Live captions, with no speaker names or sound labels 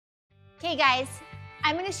Okay guys,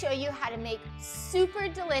 I'm going to show you how to make super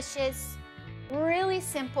delicious, really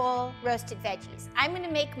simple roasted veggies. I'm going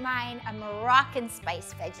to make mine a Moroccan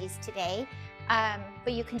spice veggies today,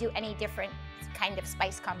 but you can do any different kind of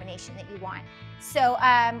spice combination that you want. So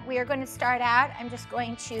we are going to start out, I'm just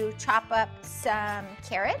going to chop up some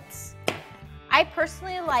carrots. I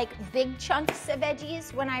personally like big chunks of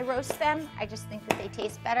veggies when I roast them. I just think that they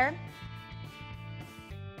taste better.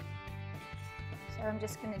 So I'm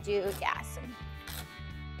just going to do, some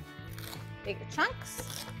bigger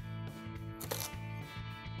chunks.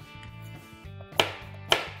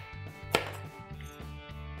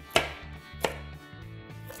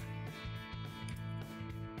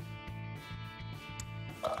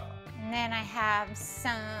 And then I have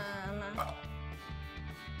some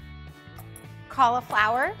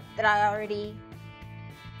cauliflower that I already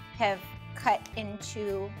have cut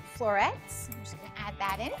into florets. I'm just going to add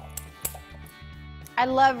that in. I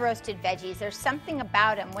love roasted veggies. There's something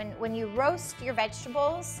about them. When you roast your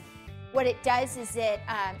vegetables, what it does is it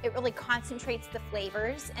really concentrates the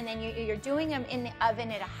flavors, and then you're doing them in the oven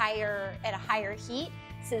at a higher heat,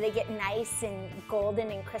 so they get nice and golden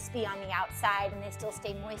and crispy on the outside, and they still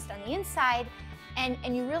stay moist on the inside.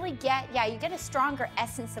 And you really get, you get a stronger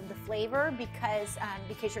essence of the flavor because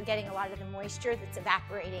you're getting a lot of the moisture that's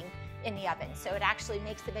evaporating in the oven. So it actually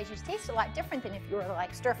makes the veggies taste a lot different than if you were to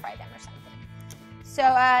like stir fry them or something. So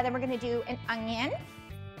then we're going to do an onion.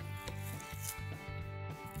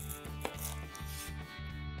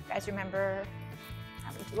 You guys remember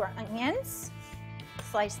how we do our onions?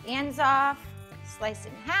 Slice the ends off, slice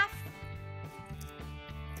it in half.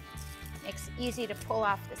 Makes it easy to pull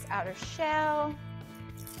off this outer shell.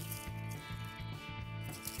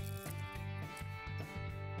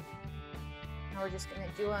 Now we're just going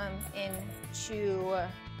to do them into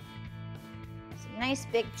some nice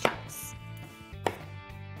big chunks.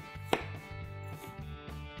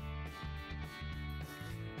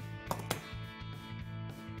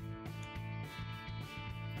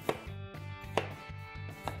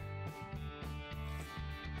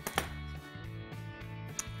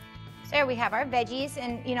 There we have our veggies,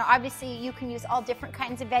 and obviously you can use all different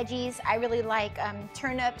kinds of veggies. I really like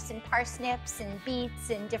turnips and parsnips and beets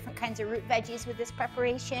and different kinds of root veggies with this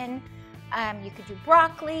preparation. You could do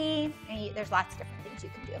broccoli, and there's lots of different things you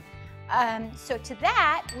can do. So to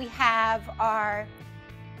that, we have our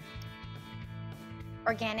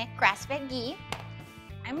organic grass-fed ghee.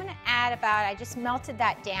 I'm going to add about, I just melted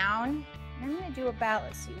that down. I'm going to do about,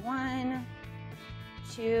 let's see, 1,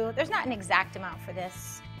 2, there's not an exact amount for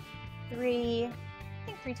this. 3, I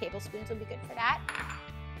think 3 tablespoons will be good for that.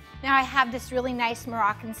 Now I have this really nice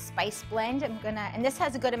Moroccan spice blend. And this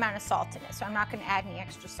has a good amount of salt in it, so I'm not gonna add any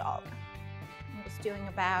extra salt. I'm just doing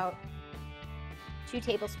about 2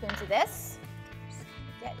 tablespoons of this. Just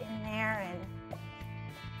gonna get in there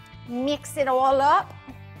and mix it all up.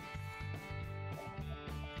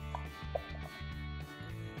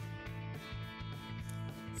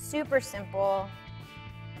 Super simple.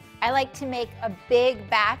 I like to make a big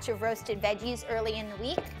batch of roasted veggies early in the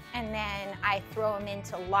week, and then I throw them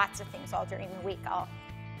into lots of things all during the week. I'll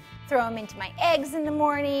throw them into my eggs in the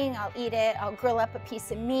morning, I'll eat it, I'll grill up a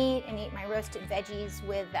piece of meat and eat my roasted veggies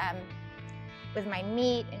with my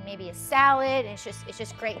meat and maybe a salad. And it's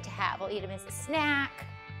just great to have. I'll eat them as a snack.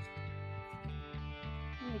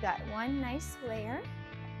 And we got one nice layer.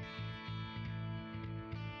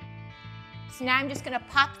 So now I'm just going to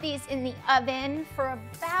pop these in the oven for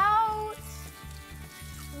about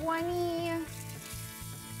 20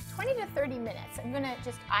 to 30 minutes. I'm going to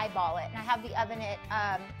just eyeball it. And I have the oven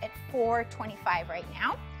at 425 right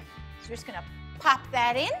now. So we're just going to pop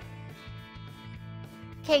that in.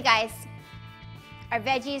 Okay guys, our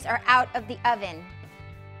veggies are out of the oven.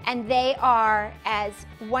 And they are as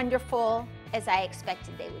wonderful as I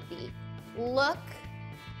expected they would be. Look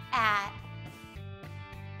at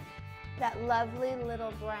that lovely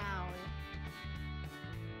little brown.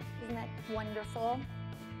 Isn't that wonderful?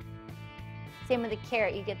 Same with the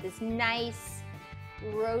carrot. You get this nice,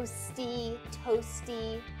 roasty,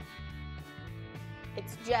 toasty.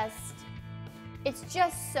 It's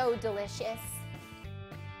just so delicious.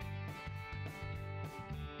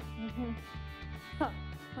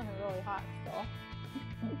 Really hot still.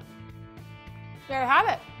 There you have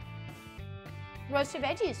it. Roasted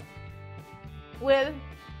veggies with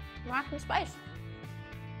Moroccan spice.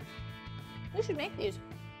 You should make these.